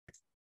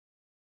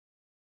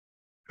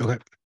Okay.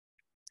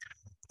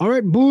 All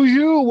right,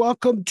 Bonjour.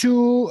 Welcome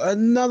to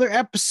another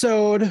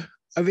episode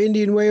of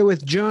Indian Way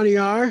with Johnny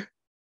R,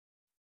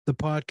 the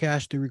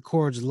podcast that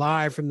records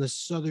live from the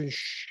southern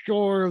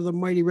shore of the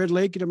mighty Red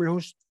Lake. And I'm your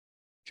host,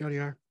 Johnny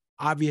R.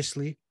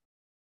 Obviously,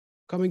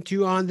 coming to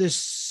you on this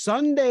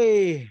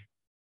Sunday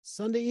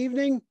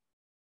evening.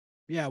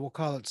 Yeah, we'll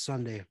call it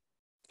Sunday.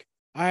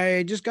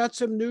 I just got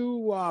some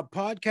new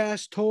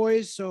podcast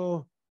toys,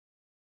 so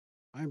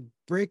I'm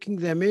breaking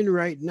them in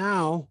right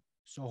now.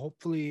 So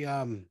hopefully,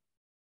 I'm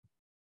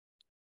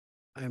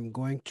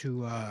going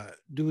to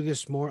do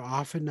this more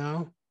often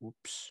now.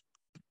 Whoops.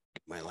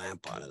 Get my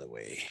lamp out of the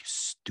way.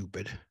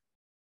 Stupid.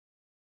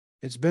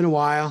 It's been a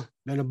while.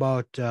 Been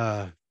about,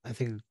 I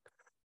think, a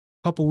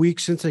couple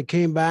weeks since I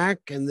came back.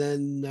 And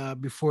then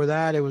before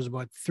that, it was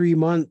about 3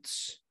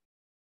 months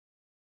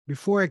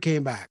before I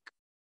came back.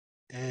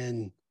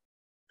 And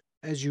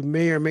as you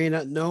may or may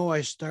not know,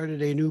 I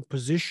started a new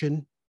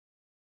position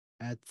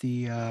at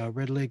the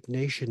Red Lake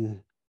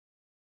Nation,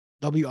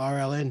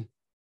 WRLN,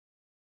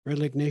 Red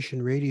Lake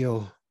Nation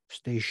radio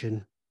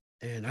station.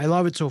 And I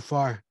love it so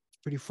far.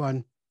 It's pretty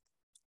fun.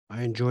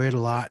 I enjoy it a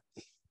lot.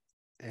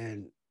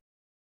 And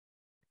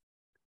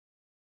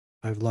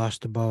I've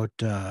lost about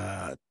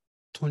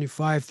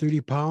 25,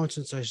 30 pounds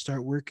since I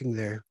start working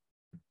there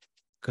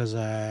because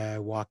I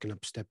walking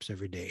up steps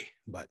every day.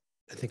 But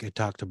I think I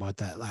talked about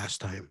that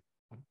last time.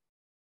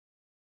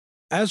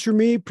 As for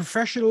me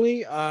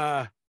professionally,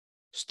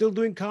 still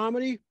doing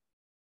comedy,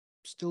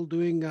 still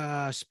doing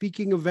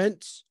speaking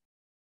events.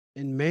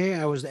 In May,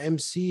 I was the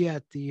MC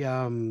at the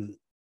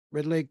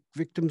Red Lake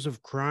Victims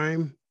of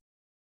Crime.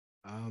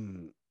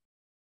 Um,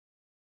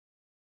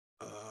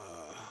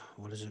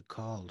 what is it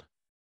called?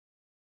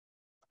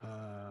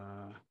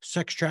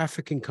 Sex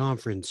trafficking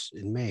conference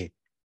in May.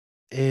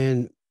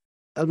 And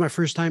that was my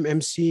first time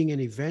emceeing an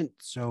event.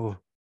 So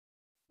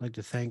I'd like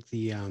to thank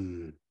the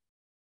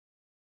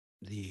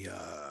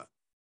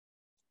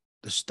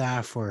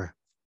staff for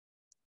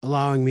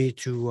allowing me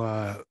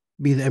to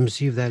be the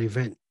MC of that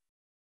event.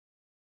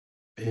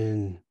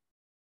 And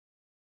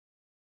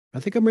I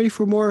think I'm ready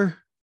for more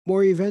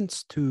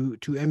events to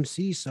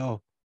MC.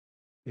 So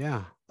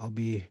yeah, I'll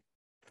be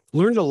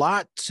learned a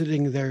lot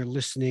sitting there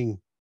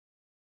listening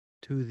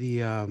to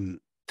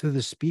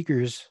the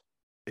speakers.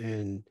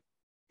 And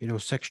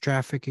sex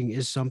trafficking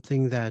is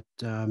something that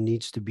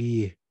needs to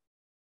be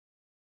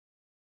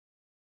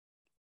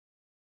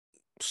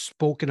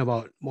spoken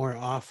about more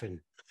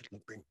often. I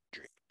can bring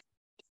drink.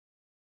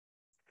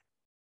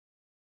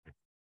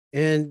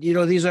 And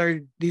these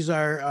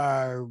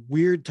are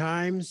weird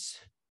times,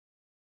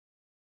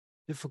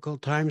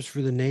 difficult times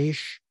for the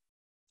nation,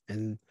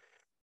 and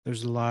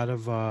there's a lot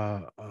of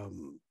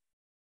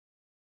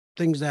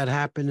things that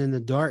happen in the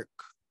dark,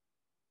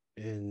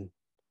 and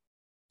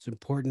it's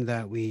important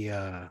that we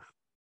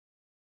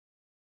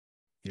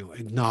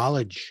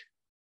acknowledge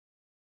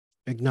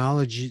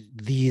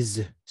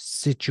these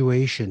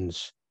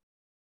situations.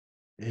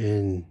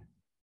 And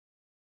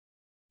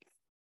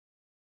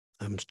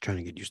I'm just trying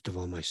to get used to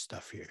all my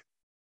stuff here.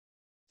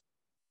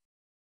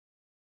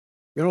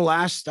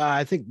 Last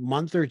I think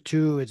month or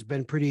two, it's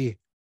been pretty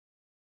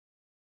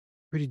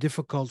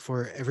difficult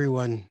for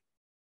everyone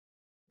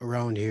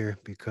around here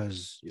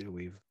because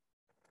we've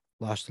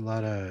lost a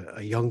lot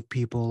of young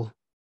people,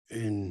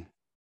 and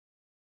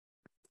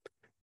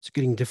it's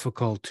getting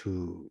difficult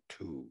to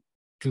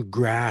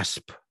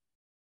grasp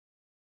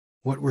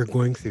what we're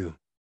going through.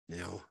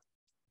 A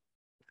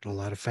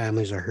lot of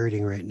families are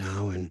hurting right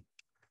now, and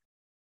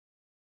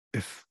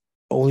if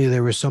only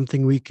there was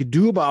something we could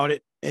do about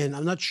it. And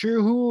I'm not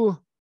sure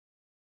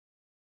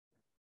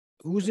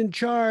who's in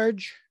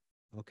charge.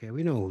 Okay,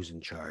 we know who's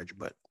in charge,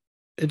 but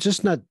it's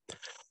just not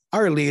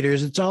our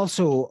leaders. It's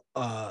also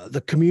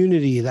the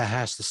community that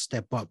has to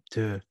step up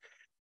to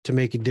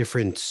make a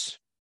difference.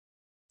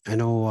 I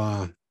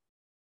know,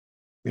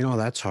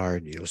 that's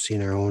hard.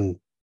 Seeing our own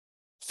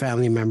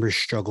family members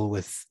struggle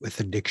with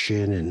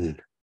addiction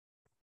and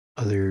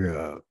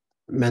other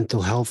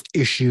mental health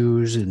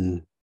issues,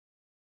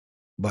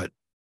 but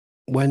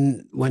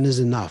when is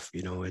enough?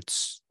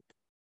 It's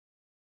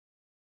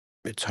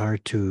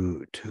hard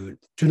to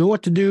know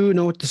what to do,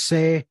 know what to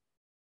say.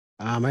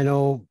 I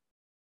know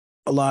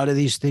a lot of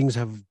these things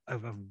have I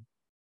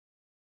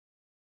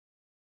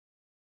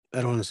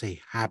don't want to say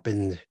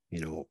happened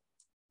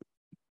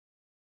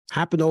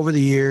over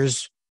the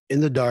years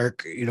in the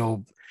dark.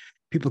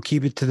 People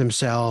keep it to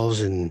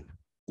themselves and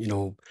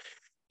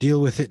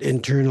deal with it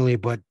internally,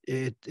 but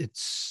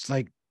it's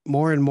like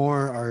more and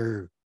more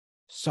are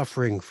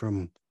suffering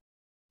from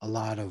a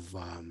lot of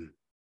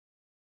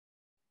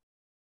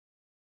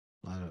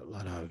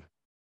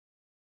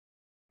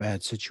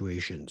bad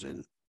situations.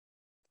 And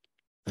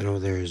I know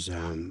there's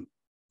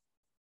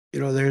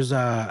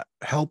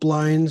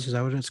helplines, is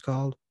that what it's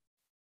called,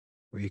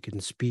 where you can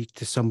speak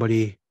to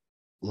somebody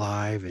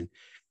live and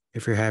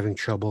if you're having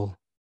trouble.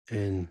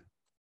 And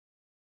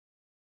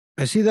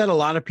I see that a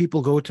lot of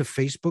people go to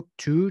Facebook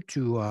too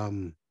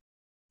to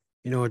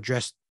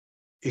address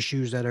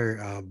issues that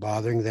are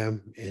bothering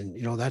them. And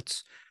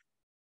that's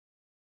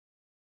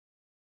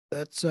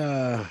that's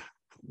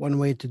one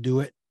way to do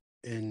it,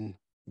 and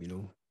you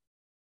know,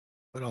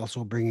 but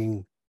also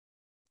bringing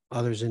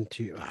others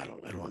into. I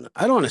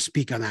don't want to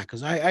speak on that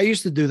because I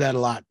used to do that a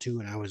lot too,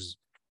 and I was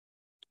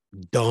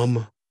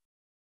dumb.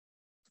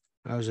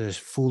 I was a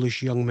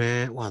foolish young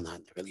man. Well,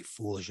 not really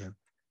foolish.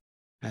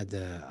 I had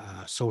the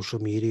social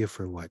media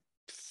for what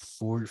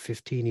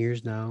 15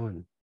 years now,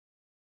 and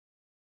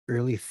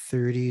early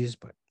 30s.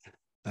 But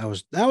that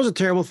was a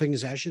terrible thing to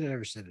say. I should have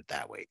never said it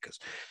that way because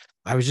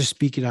I was just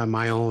speaking on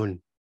my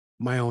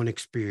own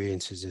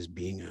experiences as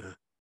being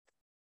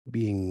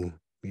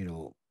you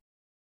know,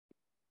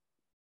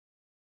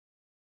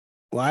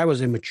 well, I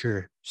was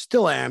immature,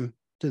 still am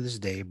to this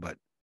day, but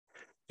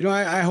you know,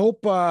 I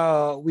hope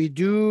we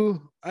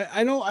do.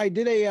 I know I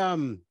did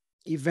a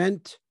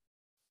event.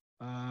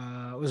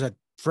 Was it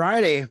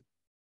Friday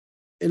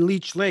in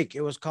Leech Lake?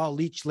 It was called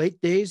Leech Lake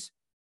Days,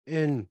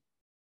 and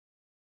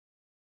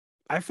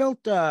I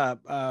felt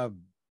I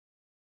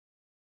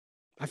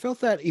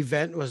felt that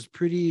event was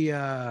pretty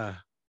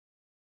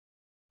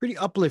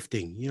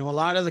uplifting. You know, a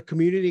lot of the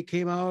community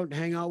came out,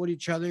 hang out with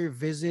each other,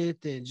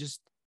 visit, and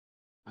just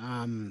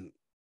um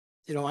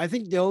you know, I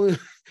think the only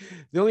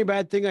the only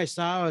bad thing I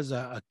saw was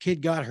a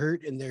kid got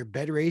hurt in their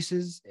bed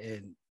races,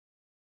 and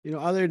you know,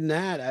 other than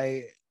that,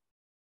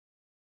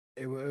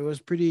 it was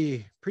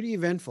pretty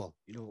eventful.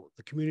 You know,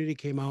 the community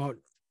came out,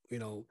 you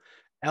know,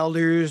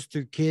 elders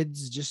to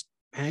kids just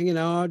hanging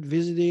out,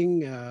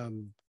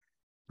 visiting,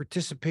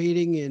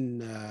 participating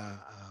in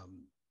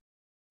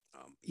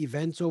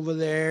events over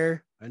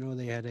there. I know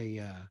they had a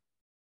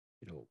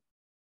you know,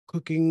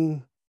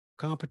 cooking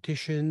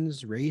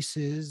competitions,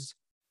 races,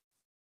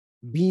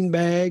 bean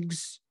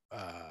bags,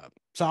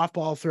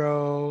 softball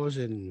throws,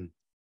 and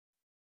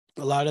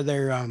a lot of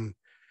their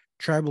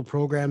tribal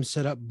programs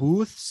set up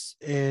booths,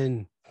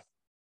 and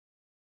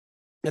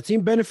that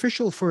seemed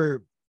beneficial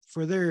for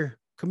their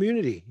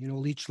community. You know,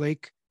 Leech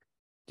Lake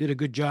did a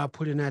good job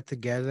putting that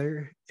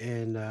together,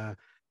 and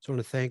just want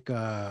to thank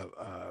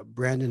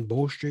Brandon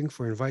Bowstring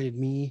for inviting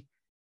me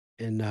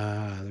and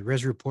the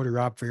res reporter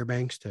Rob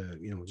Fairbanks to,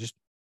 you know, just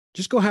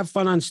go have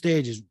fun on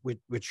stage, is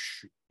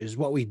which is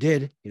what we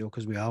did, you know,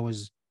 because we're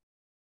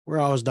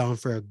always down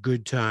for a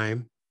good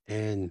time.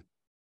 And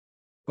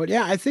but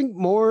yeah, I think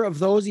more of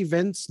those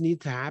events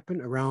need to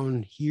happen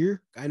around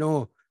here. I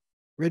know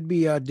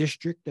Redby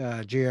District,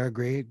 J.R.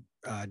 Graves,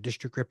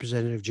 District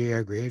Representative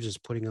J.R. Graves is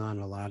putting on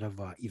a lot of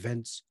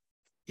events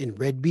in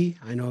Redby.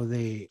 I know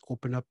they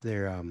open up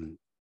their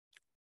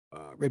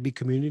Redby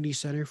Community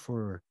Center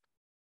for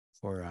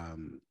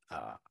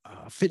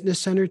fitness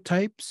center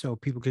type, so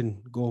people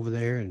can go over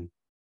there and,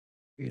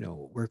 you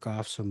know, work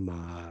off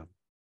some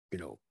you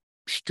know,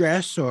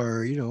 stress,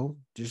 or you know,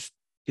 just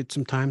get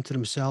some time to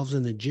themselves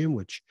in the gym.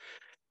 Which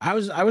I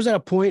was at a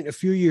point a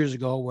few years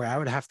ago where I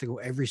would have to go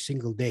every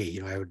single day.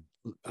 You know, I would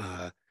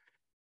uh,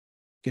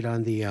 get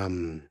on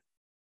the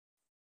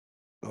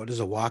what is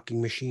a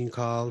walking machine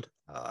called?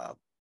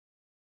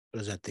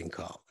 What is that thing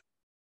called?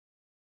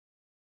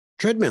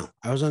 Treadmill.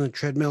 I was on the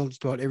treadmill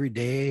just about every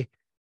day,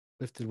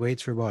 lifted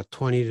weights for about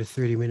 20 to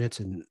 30 minutes,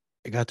 and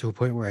it got to a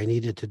point where I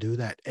needed to do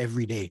that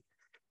every day.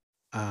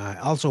 I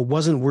also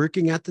wasn't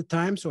working at the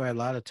time, so I had a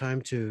lot of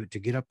time to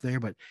get up there.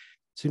 But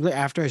simply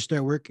after I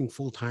started working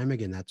full time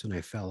again, that's when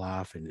I fell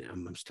off, and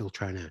I'm still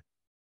trying to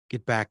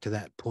get back to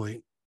that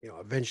point. You know,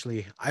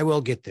 eventually I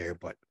will get there,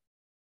 but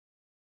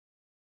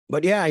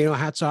yeah, you know,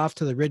 hats off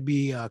to the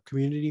Redby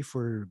community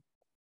for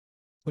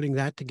putting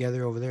that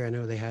together over there. I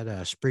know they had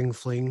a spring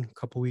fling a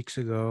couple weeks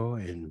ago,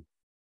 and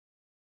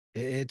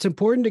it's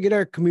important to get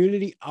our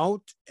community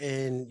out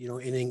and, you know,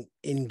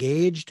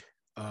 engaged.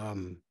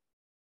 Um,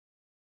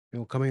 you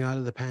know, coming out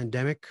of the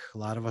pandemic, a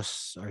lot of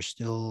us are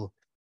still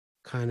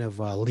kind of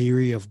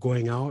leery of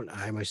going out.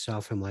 I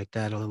myself am like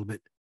that a little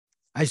bit.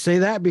 I say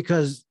that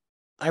because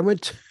I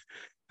went to,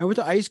 I went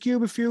to Ice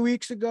Cube a few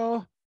weeks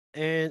ago,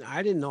 and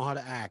I didn't know how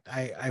to act.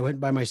 I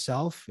went by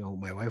myself. You know,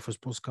 my wife was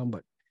supposed to come,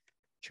 but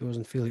she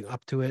wasn't feeling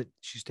up to it.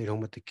 She stayed home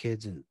with the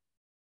kids, and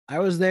I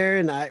was there,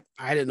 and I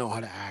didn't know how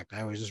to act.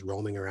 I was just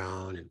roaming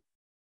around, and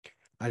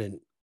I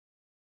didn't.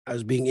 I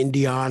was being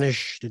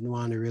Indianish. Didn't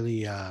want to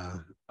really.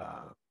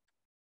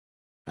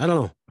 I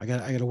don't know. I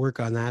got to work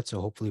on that. So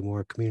hopefully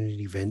more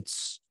community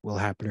events will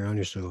happen around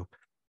here. So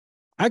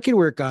I can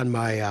work on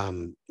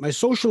my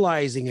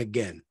socializing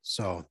again.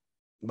 So,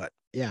 but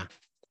yeah,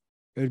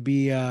 it would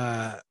be.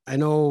 I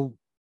know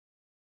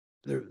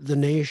the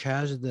Naish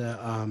has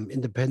the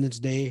Independence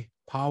Day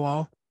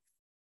powwow.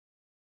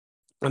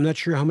 I'm not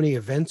sure how many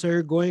events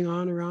are going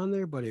on around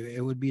there, but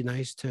it would be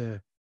nice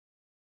to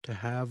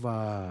have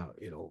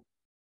you know,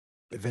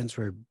 events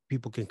where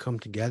people can come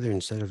together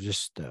instead of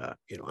just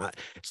you know,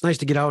 it's nice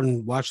to get out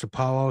and watch the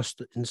powwow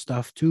and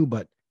stuff too,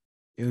 but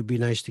it would be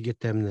nice to get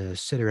them to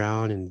sit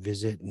around and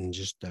visit and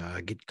just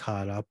get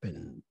caught up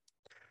and,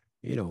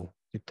 you know,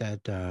 get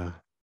that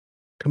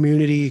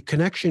community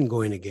connection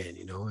going again.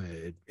 You know,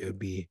 it would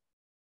be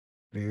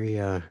very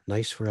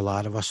nice for a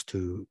lot of us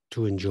to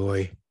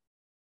enjoy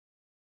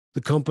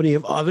the company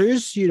of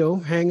others, you know,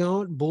 hang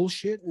out,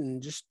 bullshit,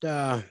 and just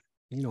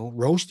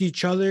roast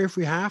each other if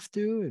we have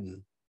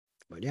to.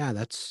 But yeah,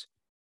 that's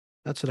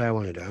what I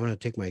want to do. I want to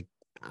take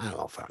I don't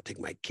know if I'll take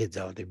my kids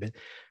out.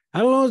 I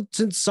don't know,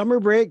 since summer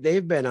break,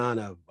 they've been on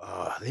it.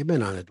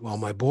 Well,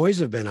 my boys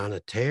have been on a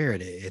tear.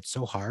 It's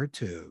so hard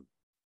to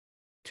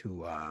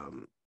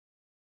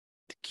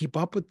keep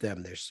up with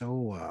them.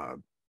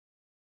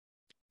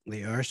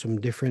 They are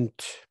some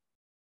different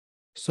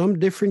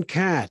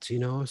cats,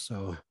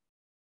 so,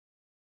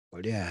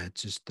 but yeah,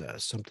 it's just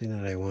something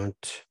that I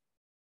want,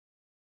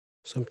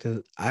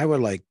 something I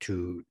would like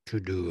to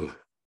do.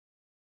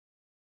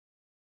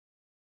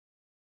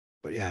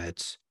 But yeah,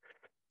 it's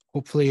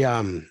hopefully,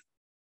 I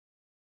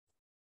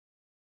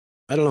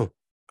don't know.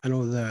 I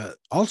know the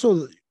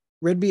also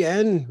Red Bee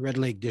and Red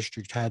Lake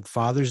District had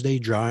Father's Day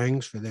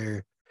drawings for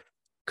their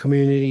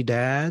community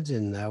dads,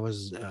 and that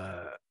was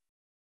a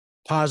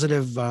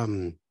positive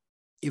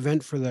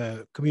event for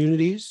the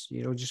communities.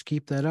 Just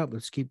keep that up.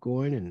 Let's keep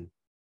going and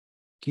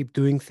keep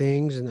doing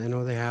things. And I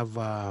know they have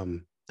I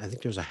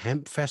think there's a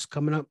hemp fest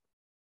coming up.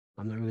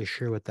 I'm not really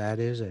sure what that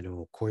is. I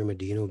know Corey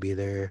Medina will be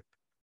there.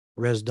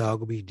 Res Dog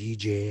will be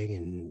DJing,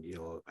 and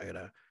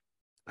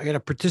I gotta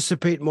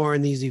participate more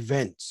in these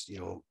events.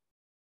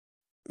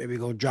 Maybe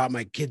go drop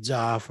my kids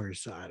off, or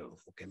so, I don't know.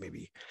 Okay,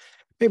 maybe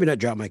not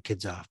drop my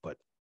kids off, but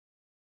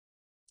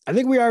I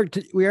think we are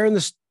in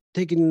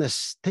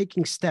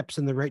taking steps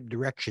in the right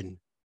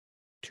direction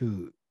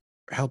to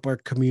help our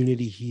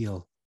community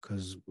heal,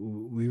 because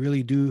we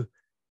really do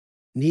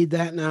need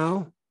that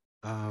now.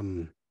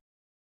 It's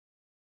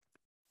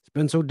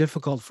been so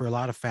difficult for a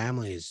lot of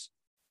families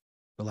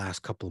the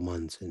last couple of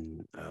months,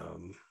 and I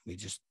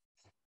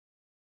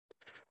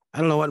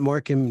don't know what more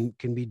can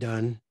be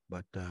done,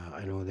 but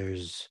I know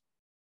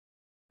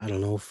I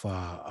don't know if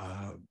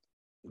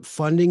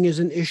funding is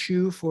an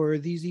issue for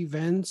these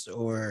events,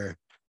 or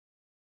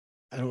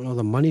I don't know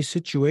the money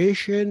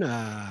situation.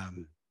 I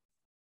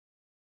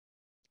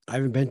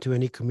haven't been to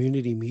any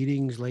community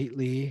meetings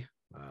lately,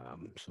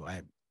 so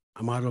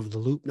I'm out of the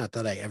loop. Not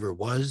that I ever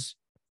was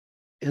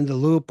in the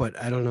loop, but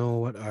I don't know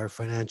what our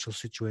financial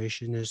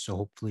situation is. So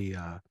hopefully,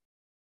 I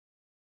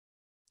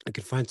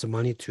can find some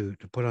money to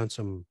put on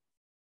some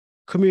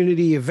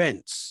community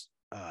events.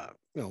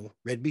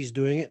 Red Bee's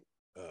doing it,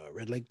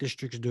 Red Lake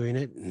District's doing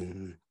it,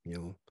 and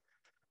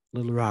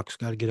Little Rock's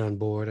got to get on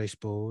board, I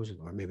suppose,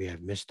 or maybe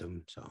I've missed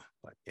them. So,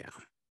 but yeah,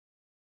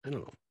 I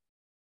don't know.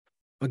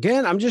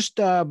 Again, I'm just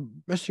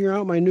messing around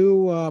with my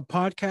new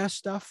podcast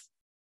stuff.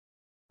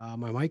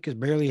 My mic is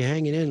barely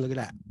hanging in. Look at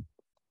that,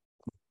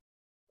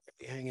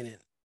 hanging in.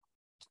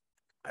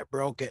 I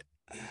broke it,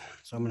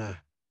 so I'm gonna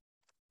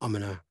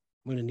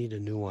need a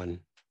new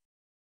one.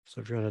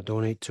 So if you want to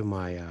donate to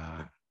my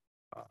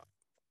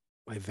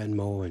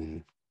Venmo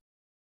and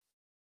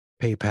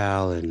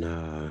PayPal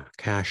and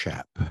Cash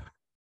App.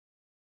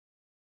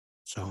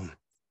 So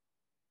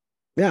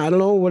yeah, I don't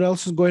know what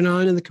else is going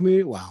on in the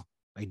community. Well,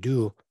 I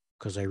do,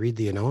 because I read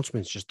the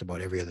announcements just about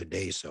every other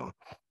day. So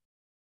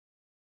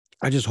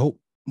I just hope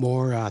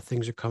more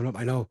things are coming up.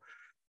 I know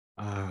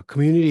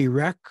community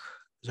rec,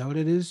 is that what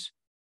it is?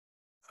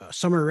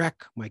 Summer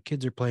rec. My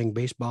kids are playing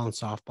baseball and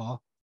softball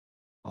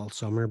all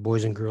summer.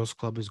 Boys and Girls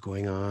Club is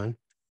going on.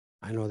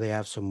 I know they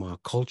have some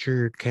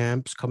culture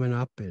camps coming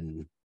up,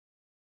 and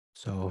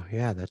so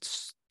yeah,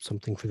 that's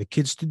something for the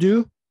kids to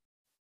do.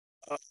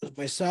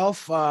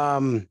 Myself,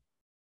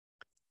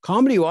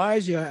 comedy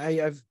wise, yeah,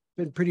 I've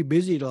been pretty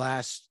busy the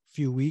last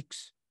few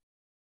weeks.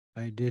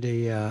 I did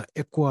a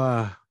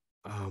ICWA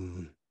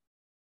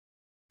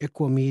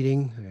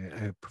meeting.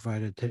 I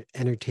provided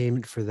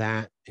entertainment for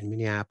that in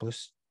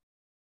Minneapolis.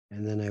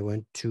 And then I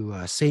went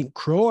to St.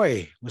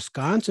 Croix,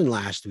 Wisconsin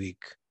last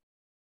week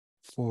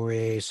for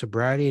a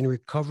sobriety and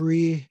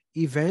recovery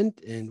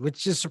event, and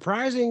which is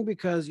surprising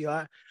because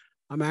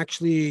I'm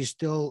actually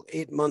still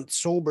 8 months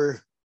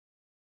sober,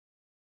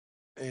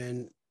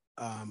 and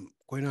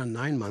going on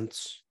 9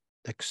 months.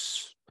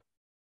 Next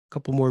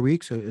couple more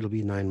weeks, it'll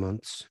be 9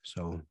 months.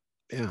 So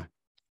yeah,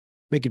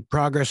 making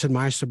progress in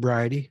my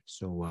sobriety.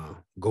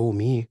 So go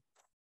me.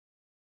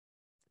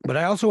 But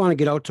I also want to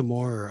get out to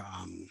more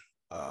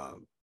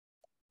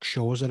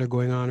shows that are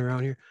going on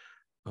around here.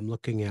 I'm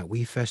looking at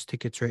WeFest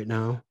tickets right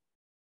now,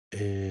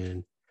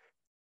 and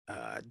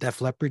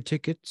Def Leppard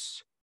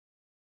tickets.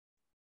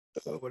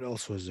 What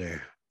else was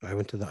there? I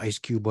went to the Ice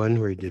Cube one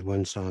where he did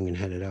one song and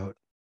headed out.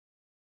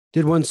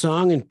 Did one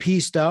song and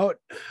pieced out,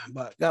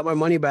 but got my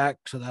money back,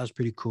 so that was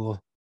pretty cool.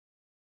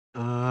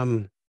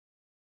 I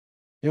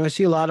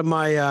see a lot of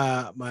my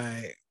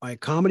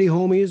comedy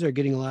homies are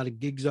getting a lot of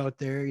gigs out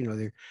there.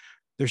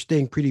 They're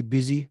staying pretty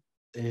busy,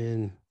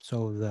 and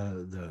so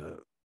the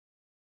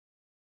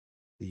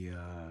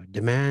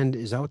demand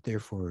is out there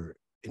for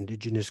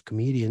Indigenous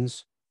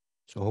comedians.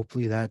 So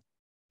hopefully that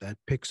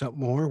picks up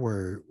more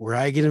where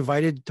I get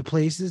invited to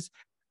places.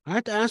 I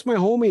have to ask my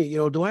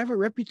homie, do I have a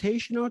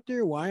reputation out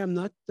there? Why I'm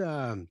not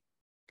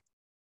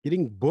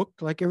getting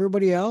booked like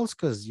everybody else?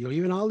 Because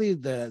even all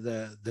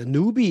the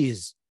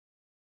newbies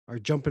are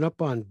jumping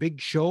up on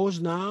big shows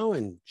now,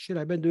 and shit.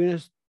 I've been doing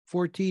this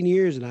 14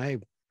 years, and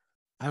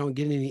I don't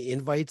get any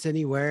invites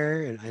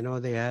anywhere. And I know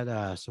they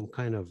had some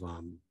kind of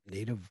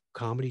native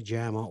comedy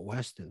jam out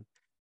west, and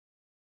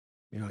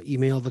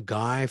emailed the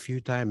guy a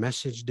few times,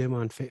 messaged him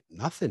on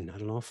nothing. I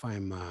don't know if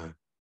I'm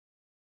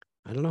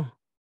I don't know.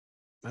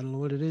 I don't know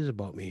what it is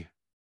about me.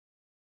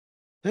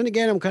 Then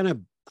again, I'm kind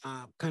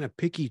of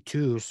picky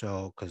too.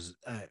 So because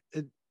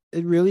it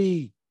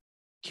really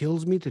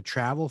kills me to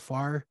travel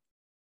far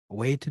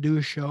away to do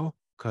a show.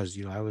 Because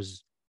I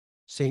was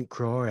St.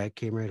 Croix. I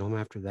came right home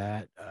after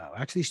that.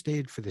 I actually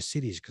stayed for the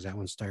cities because that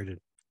one started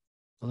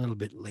a little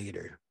bit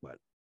later. But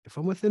if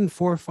I'm within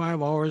 4 or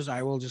 5 hours,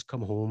 I will just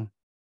come home.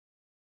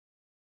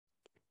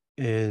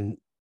 And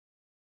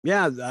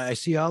yeah, I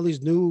see all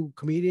these new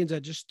comedians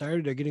that just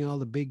started. They're getting all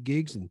the big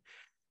gigs, and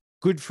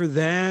good for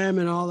them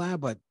and all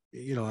that. But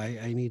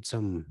I need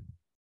some.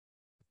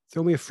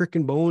 Throw me a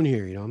freaking bone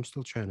here. I'm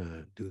still trying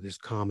to do this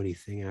comedy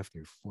thing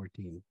after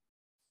 14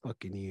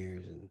 fucking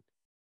years, and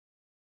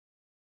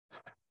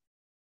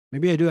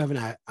maybe I do have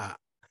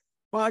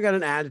well, I got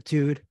an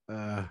attitude,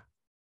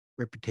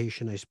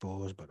 reputation, I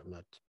suppose, but I'm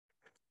not.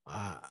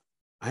 Uh,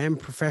 I am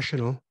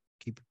professional.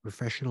 Keep it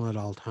professional at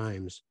all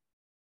times.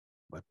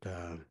 But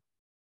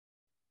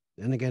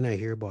then again, I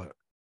hear about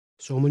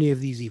so many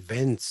of these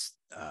events.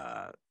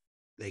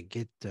 They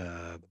get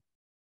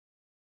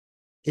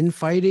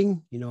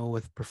infighting,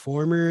 with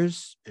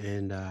performers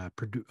and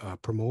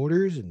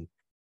promoters, and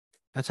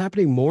that's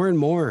happening more and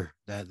more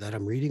that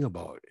I'm reading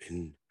about.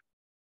 And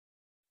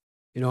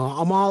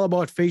I'm all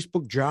about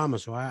Facebook drama,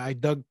 so I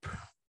dug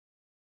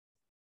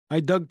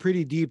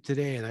pretty deep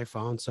today, and I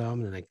found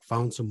some, and I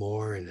found some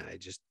more, and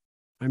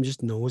I'm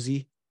just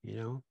nosy,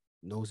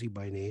 nosy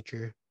by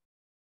nature.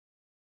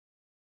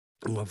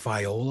 I'm a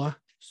Viola,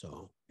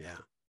 so yeah.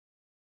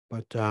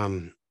 But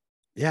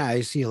yeah,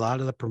 I see a lot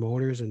of the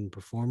promoters and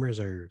performers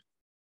are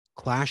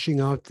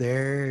clashing out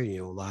there.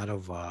 A lot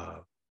of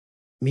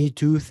Me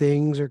Too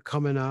things are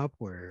coming up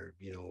where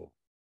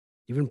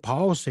even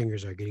power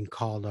singers are getting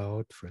called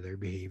out for their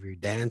behavior.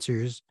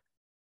 Dancers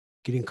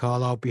getting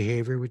called out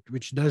behavior,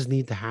 which does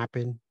need to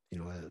happen.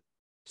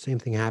 Same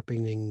thing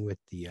happening with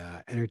the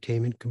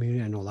entertainment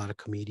community. I know a lot of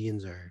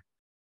comedians are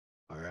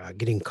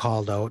getting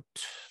called out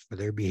for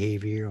their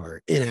behavior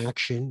or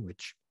inaction,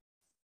 which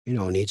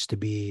needs to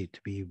be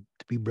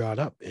brought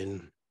up.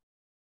 And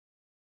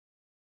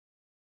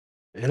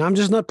I'm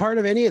just not part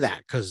of any of that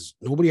because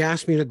nobody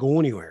asked me to go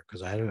anywhere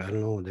because I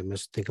don't know, they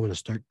must think I'm going to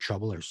start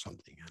trouble or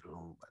something. I don't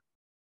know, but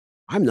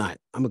I'm not.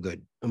 I'm a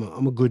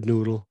good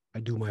noodle. I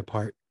do my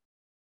part.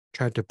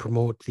 Try to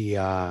promote the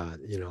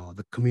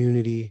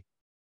community,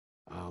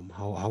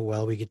 how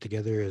well we get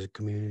together as a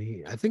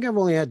community. I think I've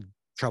only had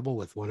trouble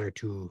with one or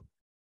two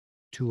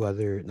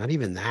other, not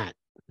even that,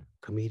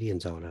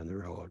 comedians out on the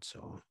road.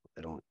 So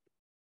I don't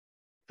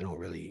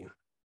really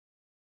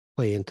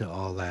play into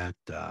all that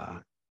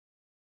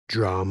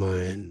drama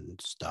and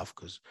stuff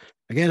because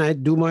again, I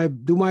do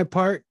my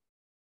part,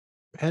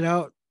 head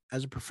out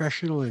as a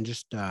professional, and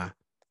just but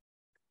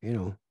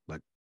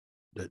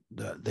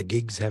the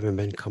gigs haven't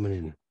been coming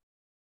in.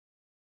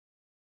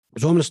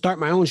 So I'm gonna start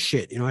my own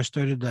shit. I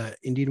started the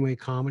Indian Way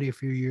Comedy a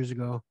few years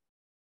ago.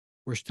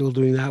 We're still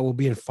doing that. We'll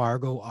be in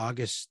Fargo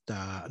August,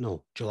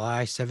 no,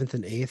 July 7th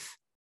and 8th.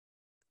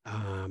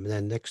 And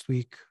then next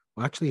week,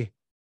 well, actually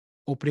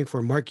opening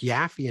for Mark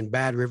Yaffe in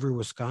Bad River,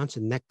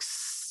 Wisconsin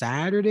next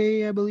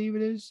Saturday, I believe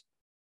it is.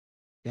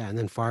 Yeah, and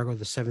then Fargo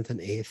the 7th and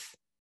 8th.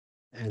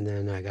 And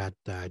then I got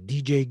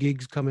DJ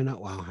gigs coming up.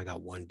 Wow, I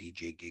got one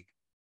DJ gig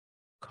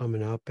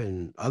coming up.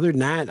 And other than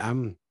that,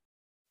 I'm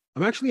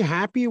actually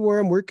happy where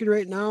I'm working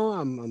right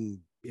now.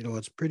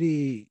 It's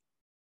pretty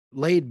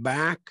laid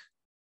back.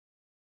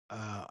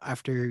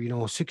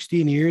 After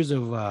 16 years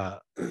of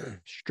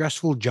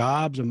stressful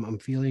jobs, I'm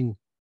feeling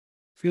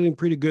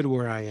pretty good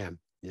where I am.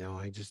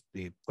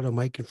 They put a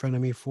mic in front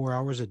of me 4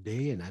 hours a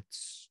day, and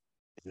that's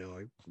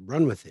I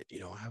run with it.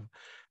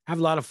 Have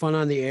a lot of fun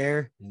on the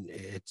air. And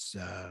it's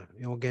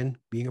again,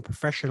 being a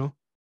professional.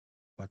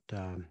 But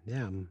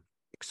yeah, I'm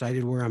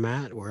excited where I'm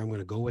at, where I'm going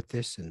to go with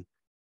this, and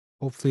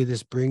hopefully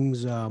this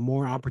brings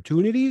more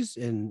opportunities.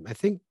 And I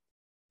think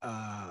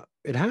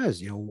it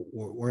has.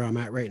 Where I'm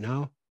at right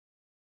now.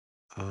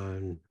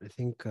 I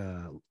think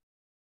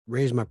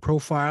raise my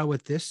profile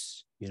with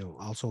this.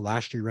 Also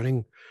last year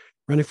running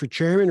for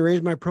chairman,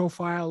 raised my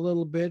profile a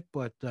little bit,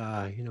 but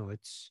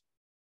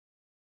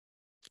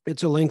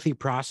it's a lengthy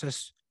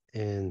process,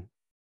 and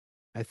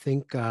I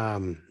think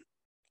a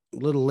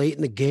little late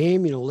in the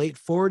game. Late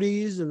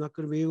 40s. I'm not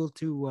going to be able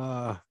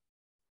to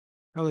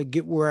probably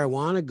get where I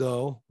want to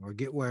go or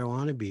get where I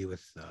want to be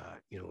with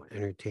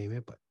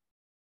entertainment. But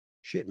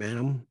shit, man,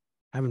 I'm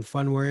having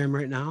fun where I am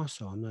right now,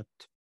 so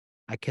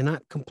I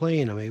cannot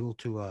complain. I'm able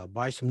to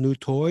buy some new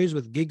toys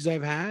with gigs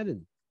I've had,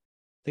 and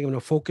I think I'm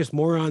going to focus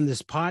more on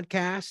this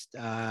podcast,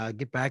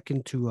 get back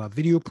into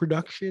video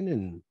production,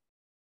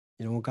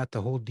 and got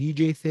the whole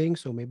DJ thing.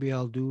 So maybe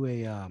I'll do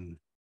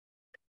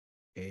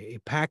a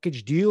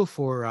package deal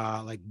for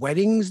like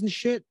weddings and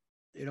shit.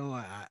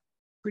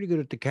 Pretty good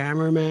at the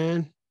camera,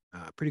 man.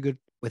 Pretty good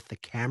with the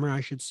camera,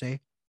 I should say.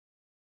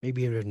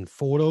 Maybe even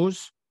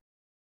photos.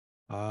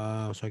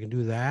 So I can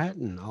do that,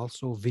 and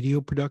also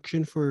video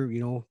production for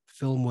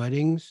film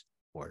weddings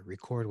or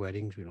record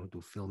weddings. We don't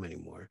do film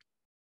anymore.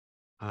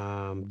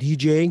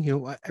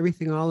 DJing,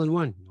 everything all in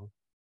one.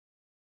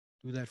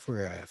 Do that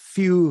for a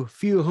few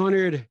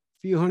hundred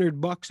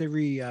bucks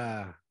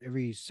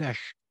every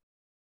sesh.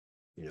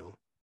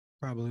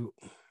 Probably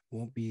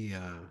won't be.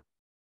 I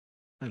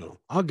don't know.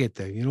 I'll get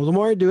there. The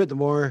more I do it,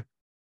 the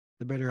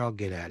better I'll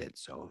get at it.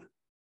 So,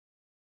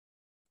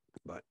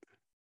 but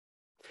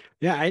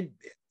yeah,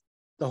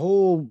 the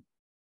whole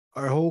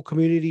our whole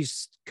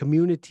community's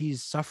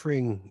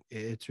suffering.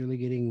 It's really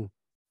getting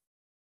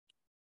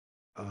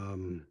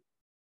um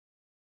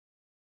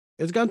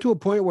it's gotten to a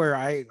point where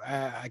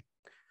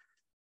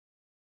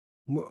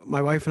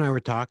my wife and I were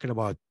talking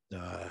about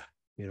our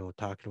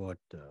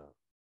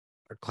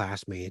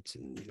classmates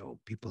and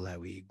people that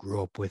we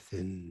grew up with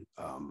and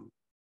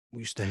we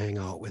used to hang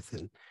out with,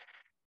 and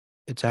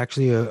it's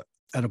actually at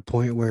a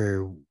point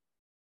where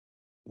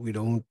we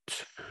don't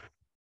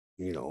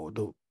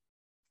the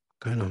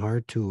kind of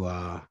hard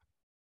to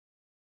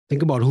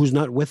think about who's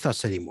not with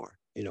us anymore.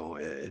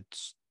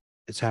 It's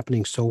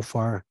happening so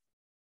far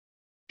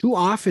too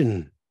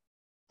often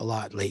a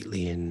lot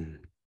lately,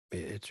 and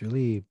it's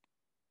really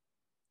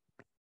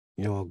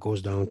it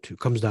comes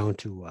down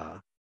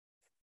to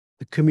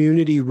the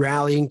community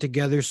rallying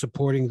together,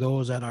 supporting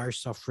those that are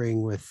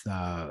suffering with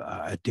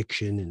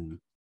addiction and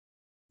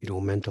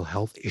mental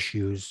health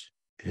issues,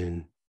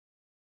 and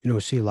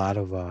see a lot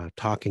of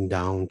talking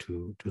down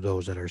to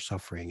those that are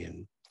suffering,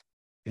 and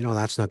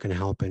that's not going to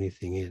help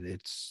anything.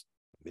 It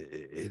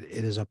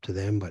is up to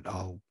them, but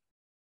I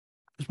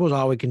suppose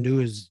all we can do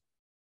is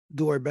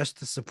do our best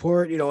to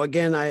support.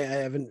 Again, I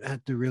haven't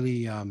had to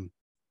really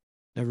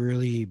never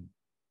really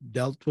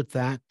dealt with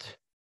that,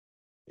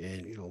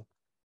 and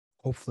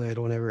hopefully I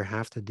don't ever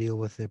have to deal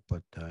with it.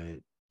 But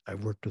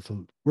I've worked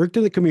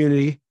in the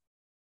community,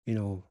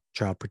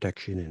 child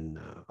protection, and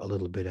a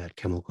little bit at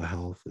chemical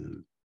health,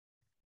 and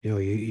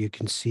you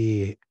can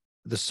see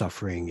the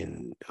suffering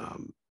and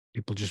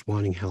people just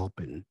wanting help.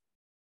 And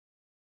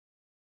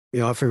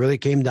if it really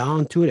came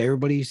down to it,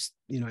 everybody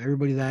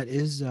that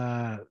is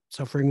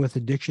suffering with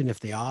addiction,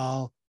 if they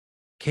all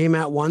came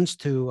at once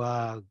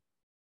to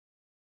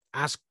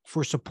ask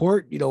for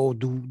support,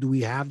 do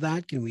we have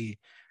that? Can we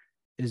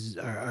is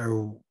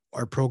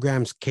our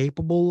programs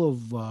capable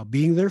of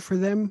being there for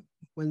them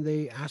when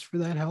they ask for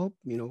that help,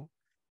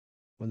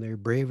 when they're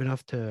brave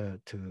enough to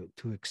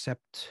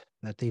accept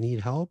that they need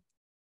help?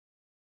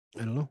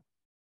 I don't know.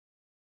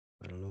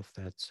 I don't know if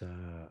that's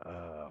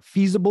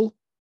feasible.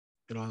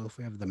 I don't know if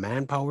we have the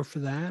manpower for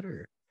that.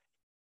 Or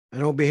I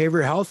know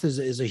behavioral health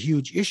is a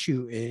huge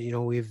issue, and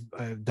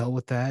I've dealt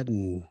with that,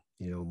 and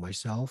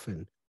myself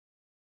and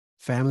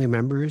family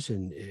members,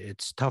 and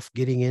it's tough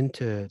getting in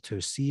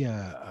to see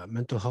a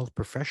mental health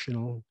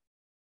professional.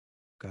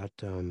 Got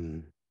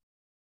you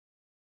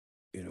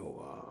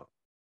know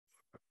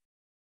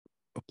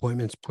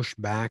appointments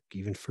pushed back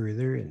even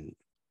further, and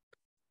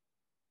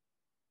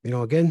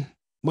again,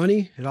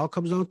 money. It all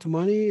comes down to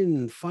money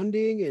and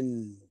funding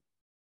and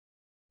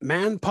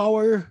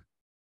manpower.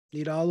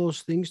 Need all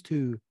those things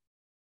to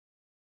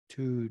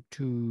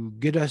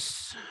get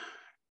us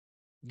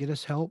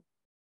help,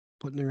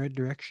 put in the right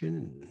direction.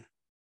 And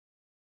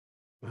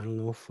I don't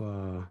know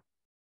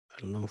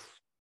if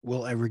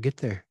we'll ever get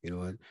there.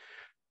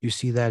 You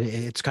see that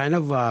it's kind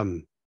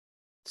of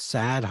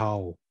sad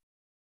how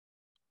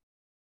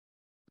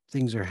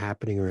things are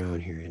happening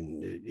around here,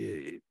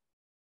 and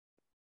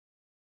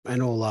I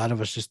know a lot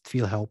of us just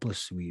feel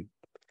helpless.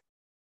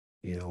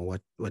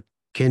 What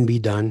can be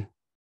done?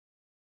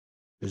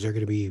 Is there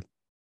going to be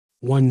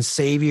one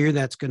savior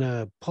that's going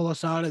to pull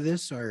us out of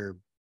this, or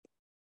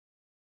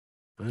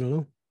I don't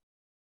know?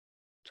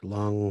 It's a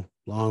long,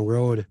 long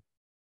road,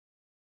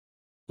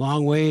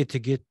 long way to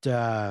get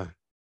to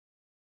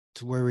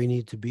where we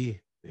need to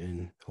be,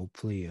 and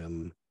hopefully,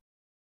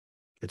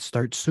 it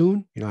starts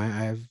soon.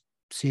 I've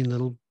seen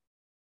little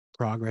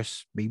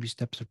progress, baby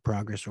steps of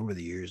progress over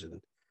the years,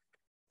 and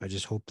I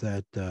just hope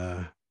that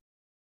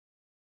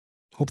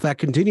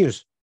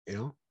continues.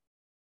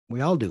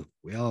 We all do.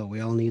 We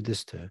all need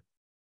this to.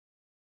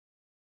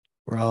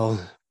 We're all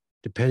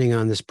depending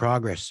on this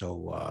progress.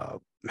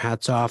 So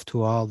hats off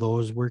to all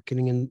those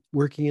working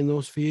in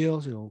those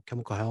fields.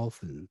 Chemical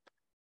health and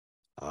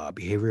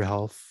behavioral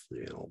health.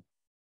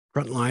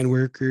 Frontline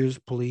workers,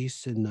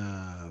 police, and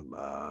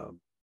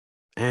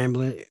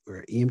ambulance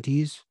or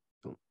EMTs,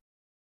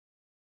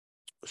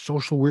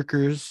 social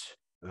workers.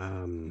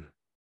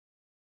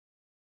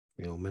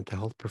 Mental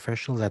health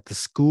professionals at the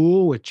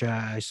school, which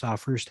I saw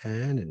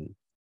firsthand, and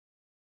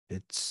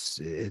it's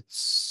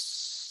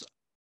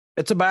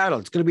a battle.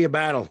 It's going to be a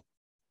battle.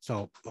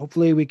 So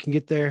hopefully we can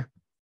get there.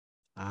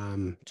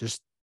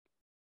 Just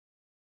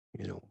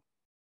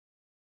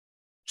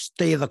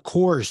stay the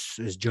course,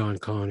 as John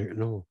Connor.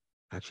 No,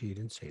 actually, he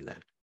didn't say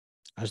that.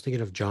 I was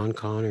thinking of John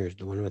Connor,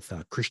 the one with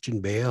Christian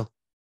Bale.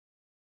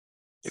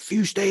 If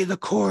you stay the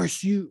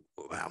course,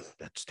 well,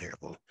 that's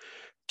terrible.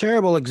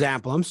 Terrible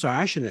example. I'm sorry.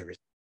 I should never.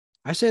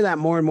 I say that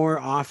more and more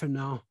often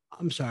now.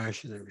 I'm sorry, I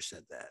should never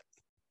said that.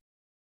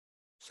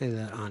 Say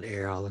that on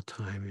air all the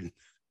time, and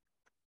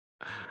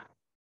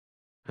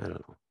I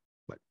don't know.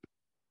 But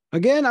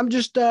again, I'm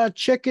just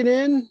checking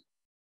in,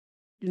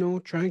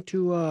 trying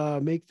to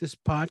make this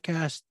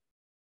podcast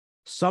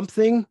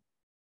something.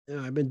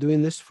 I've been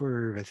doing this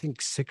for I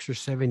think 6 or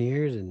 7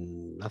 years,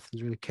 and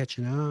nothing's really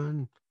catching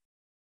on.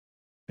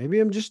 Maybe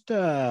I'm just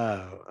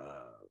I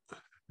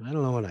don't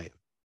know what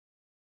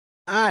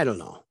I don't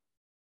know.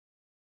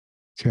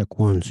 Check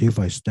one, see if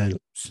I stand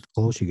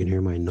close. You can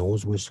hear my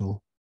nose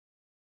whistle.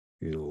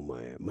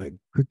 My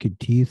crooked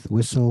teeth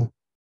whistle.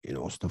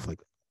 Stuff like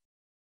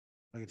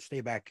that. I can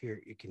stay back here.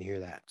 You can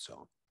hear that.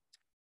 So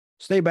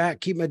stay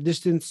back, keep my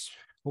distance.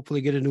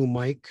 Hopefully, get a new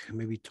mic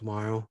maybe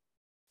tomorrow.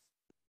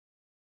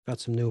 Got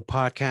some new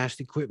podcast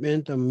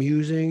equipment I'm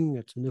using.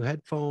 Got some new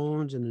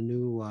headphones and a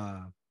new,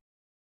 I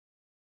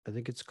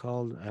think it's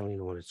called, I don't even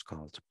know what it's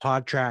called. It's a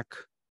PodTrack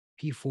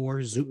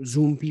P4,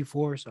 Zoom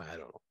P4. So I don't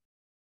know.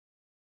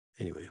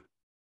 Anyway,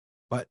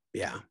 but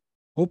yeah,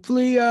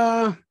 hopefully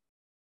we're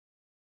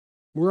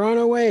on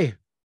our way.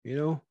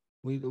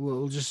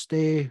 We'll just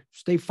stay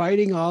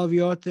fighting, all of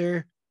you out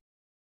there.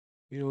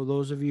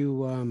 Those of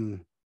you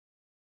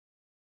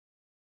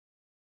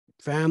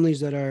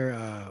families that are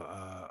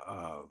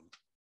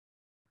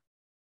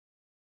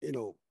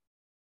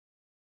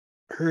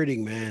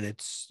hurting, man.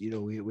 It's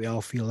we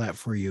all feel that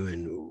for you,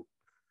 and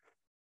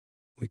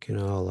we can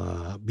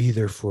all be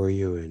there for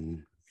you,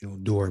 and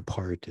do our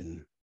part,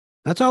 and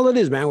that's all it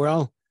is, man. We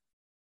all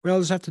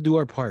just have to do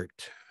our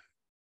part.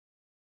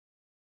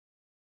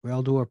 We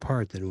all do our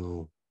part,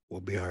 then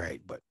we'll be all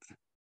right. But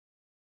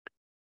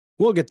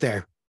we'll get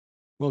there.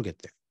 We'll get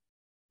there.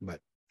 But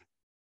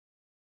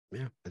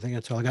yeah, I think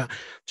that's all I got.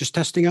 Just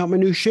testing out my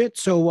new shit.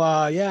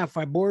 So yeah, if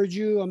I bored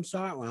you, I'm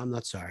sorry. Well, I'm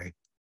not sorry.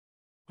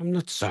 I'm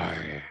not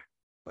sorry.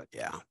 But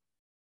yeah.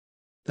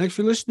 Thanks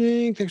for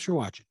listening. Thanks for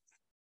watching.